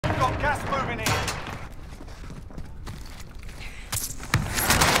Got gas moving in.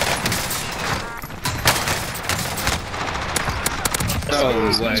 No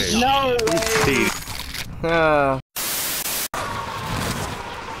way. No way.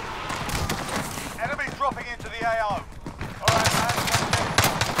 Enemies dropping into the AO. Alright, man.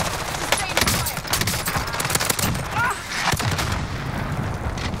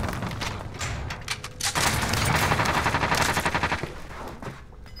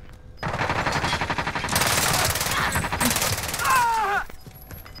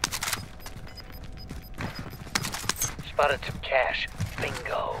 Spotted some cash.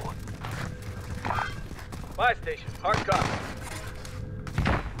 Bingo. Buy station. Hard copy.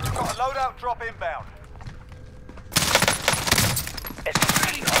 Got a loadout drop inbound.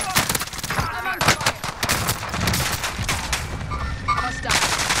 I'm on fire. Hostile.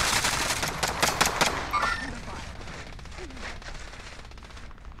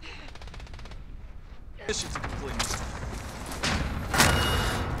 Mission's complete.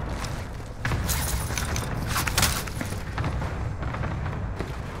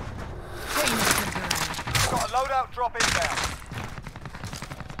 Got a loadout drop inbound.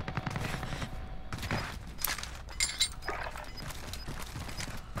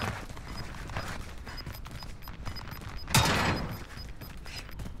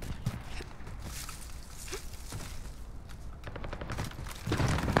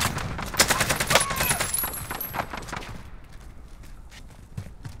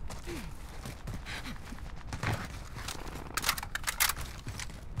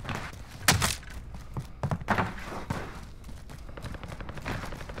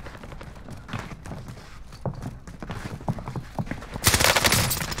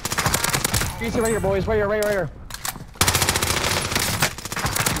 Easy right here, boys. Right here, right here.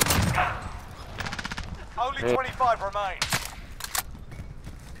 Only 25 remain.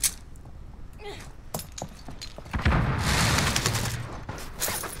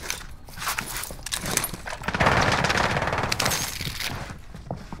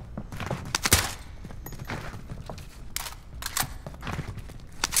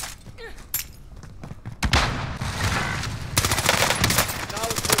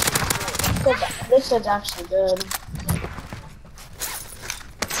 This is actually good.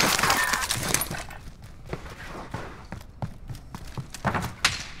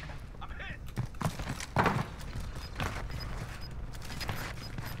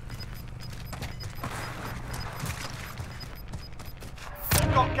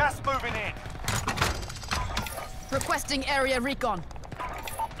 Got gas moving in. Requesting area recon.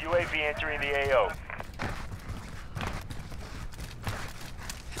 UAV entering the AO.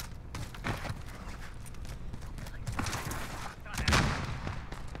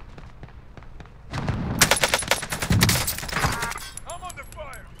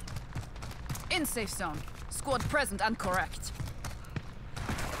 In safe zone. Squad present and correct.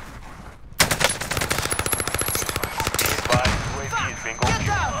 UAV is bingo Get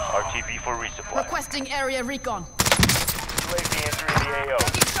fuel. down! RTB for resupply. Requesting area recon. UAV entering the AO.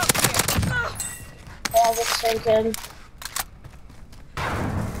 Taking shots here. Yeah, that's so good.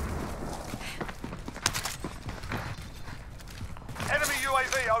 Enemy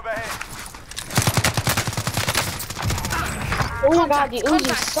UAV overhead. Oh my god, the Uzi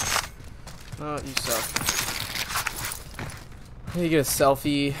Contact. sucks. Oh, you suck. You get a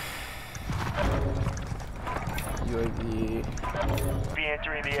selfie. UAV. Be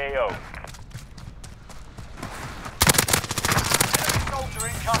entering the AO. Enemy soldier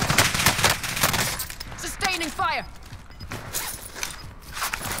incoming. Sustaining fire.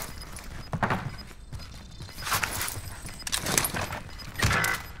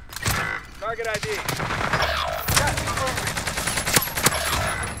 Target ID. Gas is moving.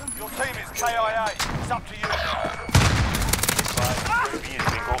 Your team is KIA. It's up to you now. UAV is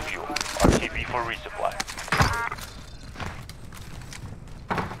bingo fuel. RTB for resupply.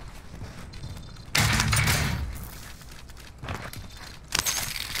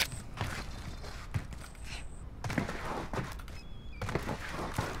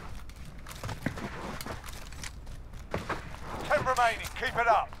 Remaining, keep it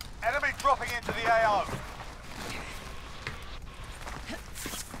up. Enemy dropping into the AO.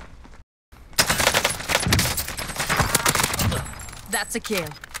 That's a kill.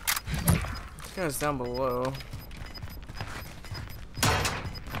 This guy's down below.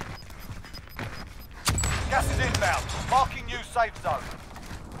 Gas is inbound. Marking new safe zone.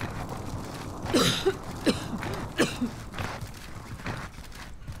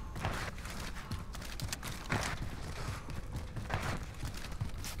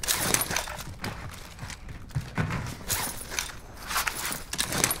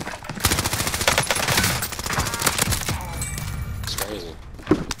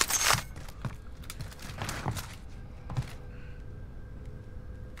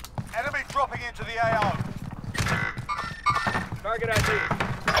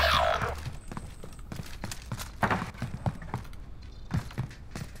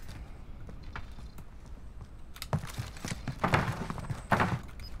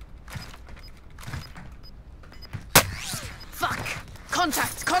 Fuck!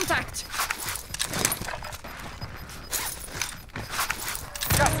 Contact! Contact!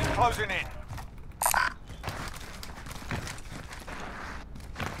 Gas is closing in.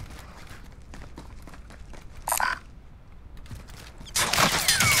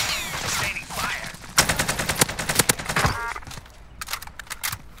 Sustaining fire.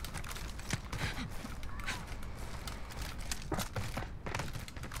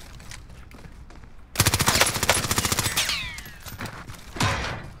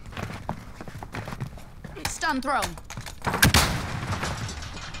 Stun thrown.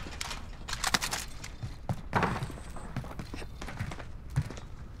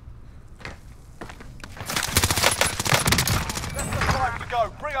 That's the time to go.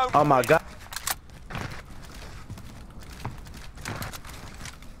 Bring home. Oh my god.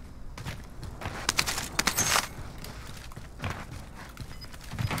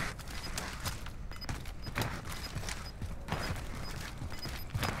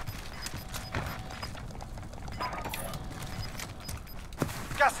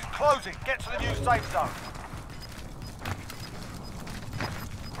 Gas is closing. Get to the new safe zone.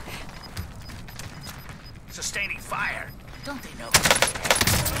 Sustaining fire. Don't they know?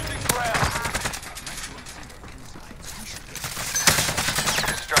 Losing ground.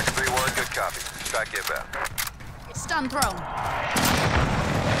 Strike 3-1, good copy. Strike inbound. Stun thrown.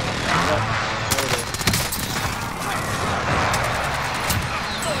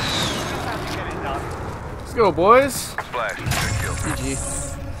 Get it done. Let's go, boys. Splash. Good kill. GG.